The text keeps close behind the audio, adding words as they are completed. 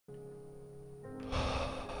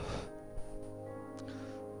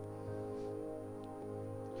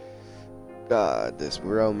God, this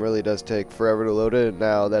realm really does take forever to load in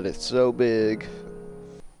now that it's so big.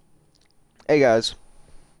 Hey guys,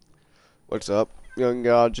 what's up? Young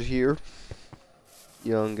Ganja here.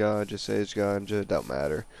 Young Ganja, Sage Ganja, don't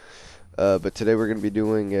matter. But today we're going to be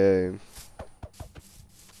doing a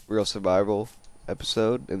real survival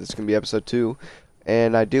episode, and this is going to be episode 2.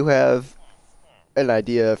 And I do have an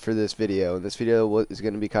idea for this video, and this video is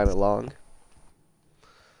going to be kind of long.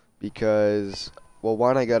 Because, well,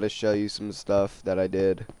 one, I got to show you some stuff that I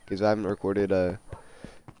did, because I haven't recorded a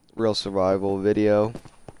real survival video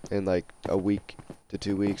in like a week to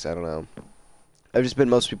 2 weeks, I don't know. I've just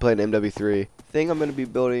been mostly playing MW3. The thing I'm going to be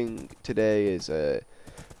building today is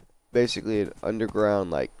basically an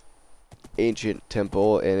underground like ancient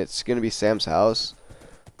temple, and it's going to be Sam's house.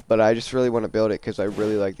 But I just really want to build it because I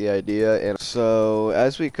really like the idea. And so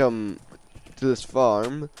as we come to this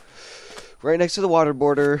farm, right next to the water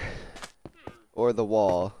border, or the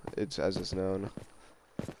wall, it's as it's known,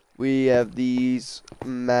 we have these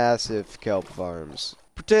massive kelp farms.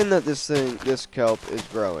 Pretend that this kelp is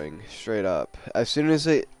growing straight up. As soon as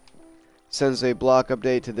it sends a block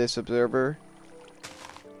update to this observer,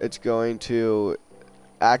 it's going to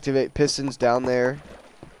activate pistons down there,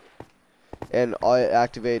 and all it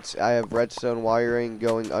activates, I have redstone wiring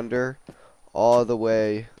going under all the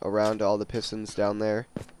way around all the pistons down there,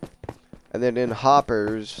 and then in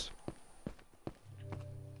hoppers,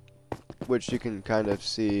 which you can kind of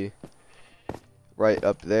see right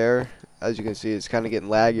up there. As you can see, it's kind of getting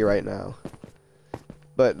laggy right now.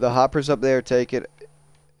 But the hoppers up there take it,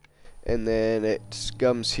 and then it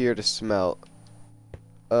comes here to smelt.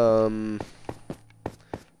 And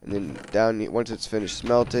then down, once it's finished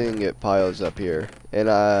smelting, it piles up here. And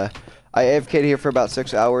I AFK'd here for about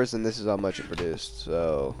 6 hours, and this is how much it produced.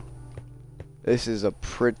 So this is a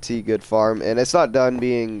pretty good farm, and it's not done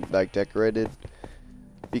being like decorated,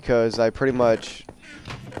 because I pretty much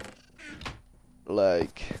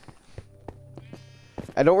like,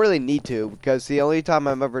 I don't really need to, because the only time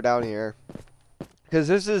I'm ever down here, because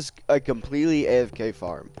this is a completely AFK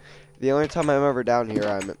farm, the only time I'm ever down here,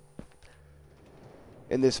 I'm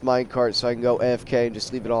in this minecart, so I can go AFK and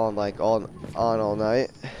just leave it on like on all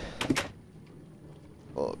night.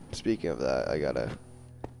 Well, speaking of that, I gotta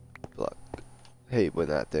hate when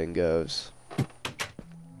that thing goes.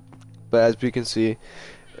 But as we can see,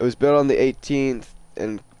 it was built on the 18th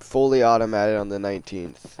and fully automated on the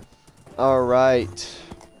 19th. Alright.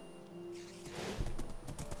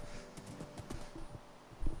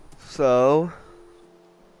 So,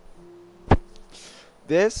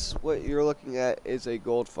 what you're looking at is a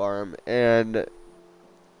gold farm, and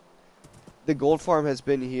the gold farm has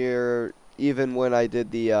been here even when I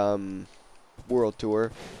did the world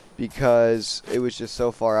tour, because it was just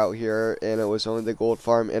so far out here, and it was only the gold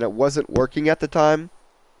farm, and it wasn't working at the time.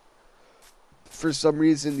 For some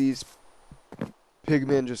reason, these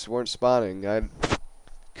pigmen just weren't spawning. I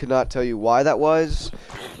could not tell you why that was,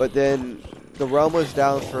 but then the realm was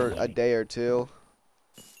down for a day or two.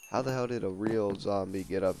 How the hell did a real zombie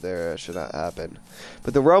get up there? That should not happen.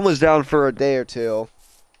 But the realm was down for a day or two,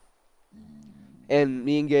 and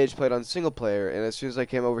me and Gage played on single player, and as soon as I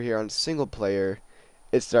came over here on single player,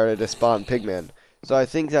 it started to spawn pigmen. So I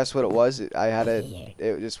think that's what it was. It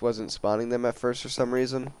just wasn't spawning them at first for some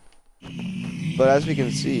reason. But as we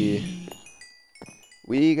can see,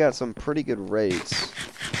 we got some pretty good rates.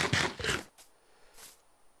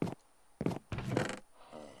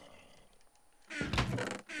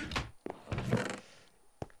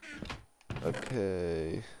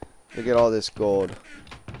 Okay. Look at all this gold.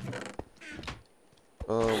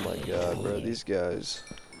 Oh my god, bro. These guys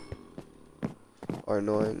are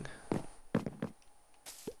annoying.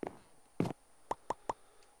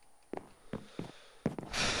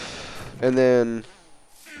 And then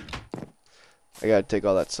I gotta take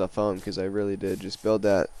all that stuff home because I really did just build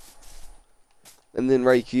that. And then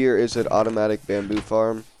right here is an automatic bamboo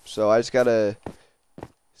farm. So I just gotta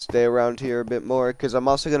stay around here a bit more, because I'm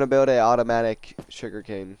also gonna build a automatic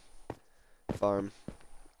sugarcane farm,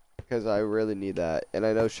 because I really need that. And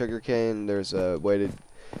I know sugarcane, there's a way to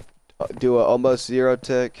do a almost 0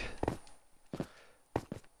 tick,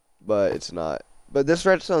 but it's not. But this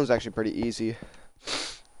redstone is actually pretty easy.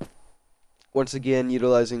 Once again,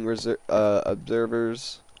 utilizing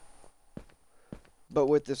observers. But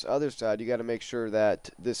with this other side, you got to make sure that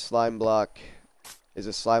this slime block is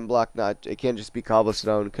a slime block, it can't just be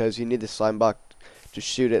cobblestone, because you need the slime block to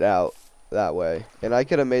shoot it out that way. And I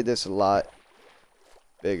could have made this a lot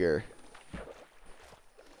bigger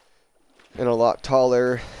and a lot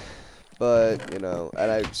taller, but you know,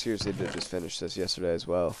 and I seriously did just finish this yesterday as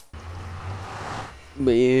well.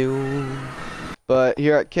 But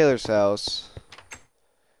here at Kaler's house,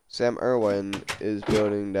 Sam Irwin is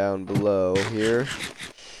building down below here.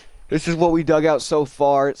 This is what we dug out so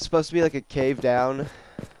far. It's supposed to be like a cave down.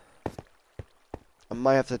 I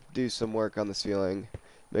might have to do some work on the ceiling,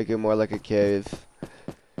 make it more like a cave.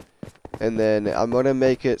 And then I'm going to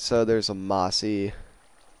make it so there's a mossy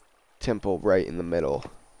temple right in the middle.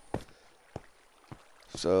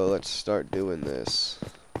 So let's start doing this.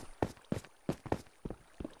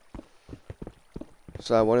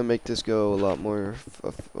 So I want to make this go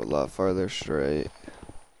a lot farther straight.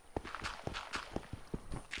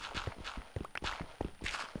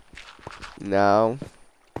 Now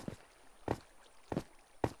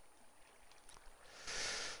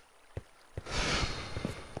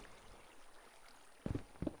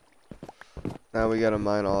we gotta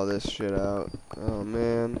mine all this shit out. Oh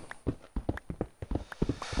man.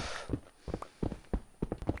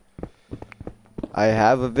 I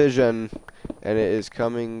have a vision, and it is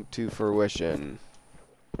coming to fruition.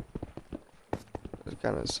 It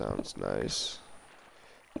kind of sounds nice.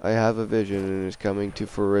 I have a vision, and it is coming to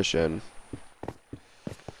fruition.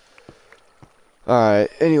 Alright,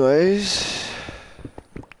 anyways.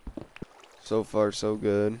 So far, so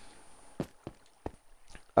good.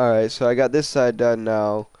 Alright, so I got this side done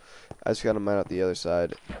now. I just gotta mine out the other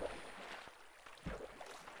side.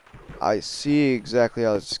 I see exactly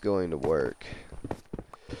how it's going to work.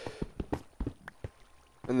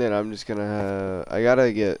 And then I'm just gonna I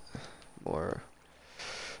gotta get more.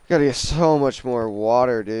 Gotta get so much more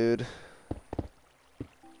water, dude.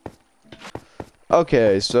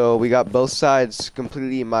 Okay, so we got both sides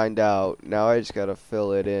completely mined out. Now I just gotta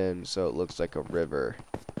fill it in so it looks like a river.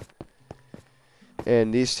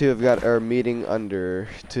 And these two are meeting under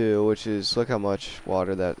too, which is, look how much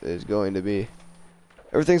water that is going to be.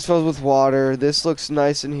 Everything's filled with water. This looks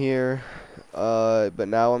nice in here. But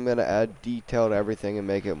now I'm gonna add detail to everything and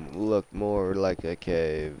make it look more like a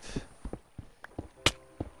cave.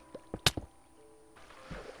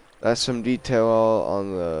 That's some detail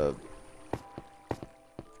on the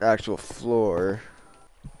actual floor.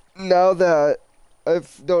 Now that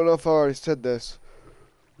don't know if I already said this.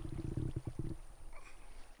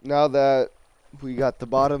 Now that we got the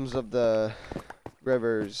bottoms of the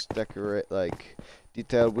rivers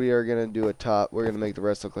detailed, we are gonna do a top. We're gonna make the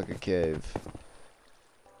rest look like a cave.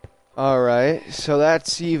 Alright, so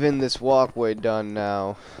that's even this walkway done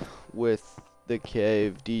now with the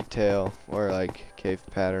cave detail, or like cave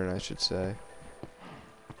pattern I should say.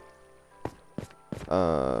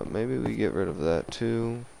 Maybe we get rid of that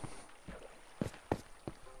too.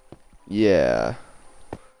 Yeah.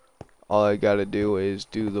 All I gotta do is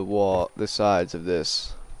do the sides of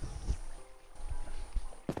this.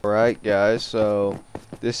 Alright guys, so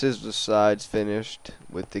this is the sides finished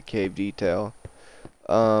with the cave detail.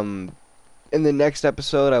 In the next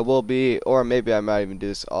episode I will be, or maybe I might even do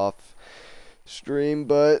this off stream,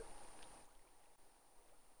 but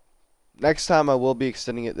next time I will be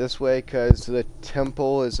extending it this way because the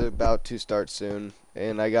temple is about to start soon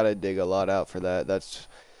and I gotta dig a lot out for that. That's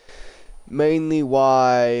mainly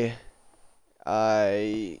why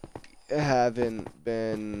I haven't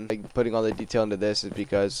been putting all the detail into this, is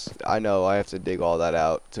because I know I have to dig all that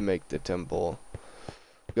out to make the temple.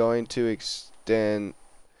 Going to extend,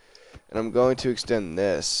 and I'm going to extend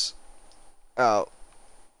this out.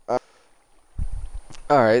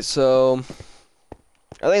 Alright, so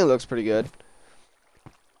I think it looks pretty good.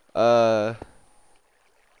 God,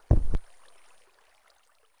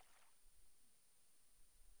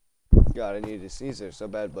 I needed to sneeze there so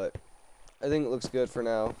bad, but I think it looks good for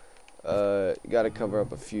now. Gotta cover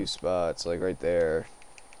up a few spots, like right there.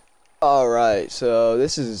 Alright, so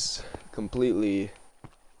this is completely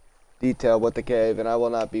detailed with the cave, and I will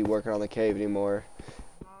not be working on the cave anymore.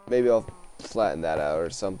 Maybe I'll flatten that out or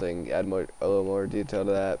something, add a little more detail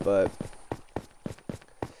to that, but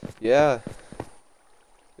yeah,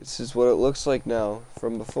 this is what it looks like now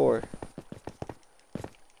from before.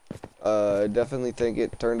 I definitely think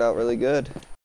it turned out really good.